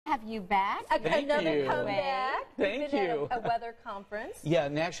have you back. Another comeback. Thank you. A weather conference. Yeah,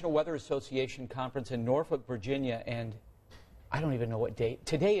 National Weather Association conference in Norfolk, Virginia, and I don't even know what date.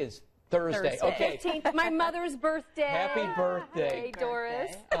 Today is Thursday. Okay. 15th, my mother's birthday. Happy birthday. Hey,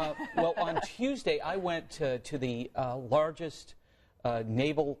 Doris. Well, on Tuesday, I went to the largest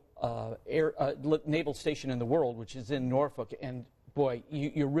naval station in the world, which is in Norfolk, and boy,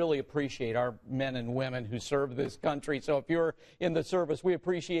 you really appreciate our men and women who serve this country. So if you're in the service, we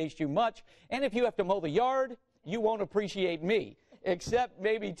appreciate you much. And if you have to mow the yard, you won't appreciate me. Except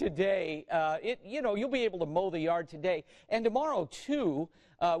maybe today, you'll be able to mow the yard today. And tomorrow, too,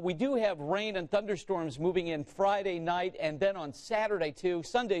 we do have rain and thunderstorms moving in Friday night and then on Saturday, too.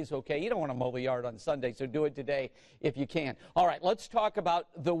 Sunday's okay. You don't want to mow the yard on Sunday, so do it today if you can. All right, let's talk about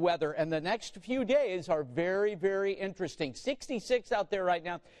the weather. And the next few days are very, very interesting. 66 out there right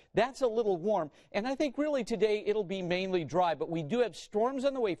now. That's a little warm. And I think really today it'll be mainly dry. But we do have storms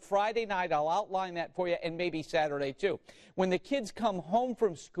on the way Friday night. I'll outline that for you, and maybe Saturday, too. When the kids come home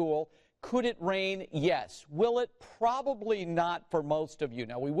from school, could it rain? Yes. Will it? Probably not for most of you.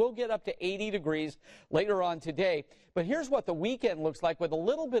 Now, we will get up to 80 degrees later on today, but here's what the weekend looks like with a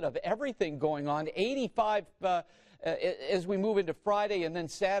little bit of everything going on. 85 as we move into Friday, and then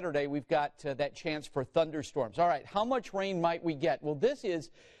Saturday, we've got that chance for thunderstorms. All right, how much rain might we get? Well, this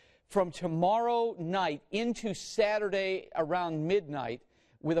is from tomorrow night into Saturday around midnight,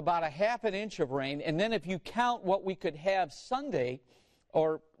 with about a ½ inch of rain. And then if you count what we could have Sunday,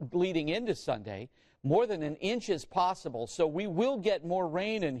 or leading into Sunday, more than an inch is possible. So we will get more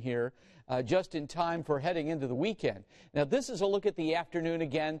rain in here just in time for heading into the weekend. Now, this is a look at the afternoon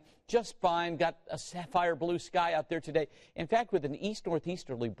again. Just fine. Got a sapphire blue sky out there today. In fact, with an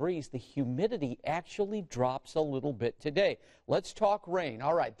east-northeasterly breeze, the humidity actually drops a little bit today. Let's talk rain.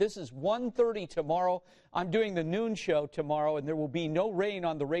 All right, this is 1:30 tomorrow. I'm doing the noon show tomorrow, and there will be no rain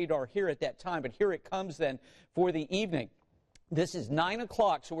on the radar here at that time. But here it comes then for the evening. This is 9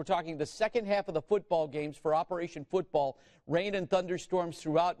 o'clock, so we're talking the second half of the football games for Operation Football. Rain and thunderstorms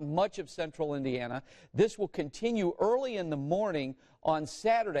throughout much of central Indiana. This will continue early in the morning on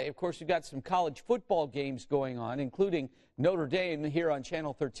Saturday. Of course, we've got some college football games going on, including Notre Dame here on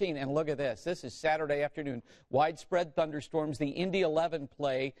Channel 13. And look at this. This is Saturday afternoon. Widespread thunderstorms. The Indy 11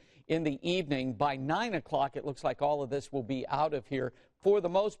 play in the evening. By 9 o'clock, it looks like all of this will be out of here for the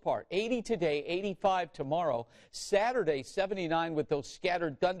most part. 80 today, 85 tomorrow. Saturday, 79 with those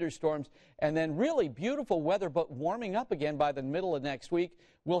scattered thunderstorms. And then really beautiful weather, but warming up again by the middle of next week.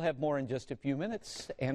 We'll have more in just a few minutes. And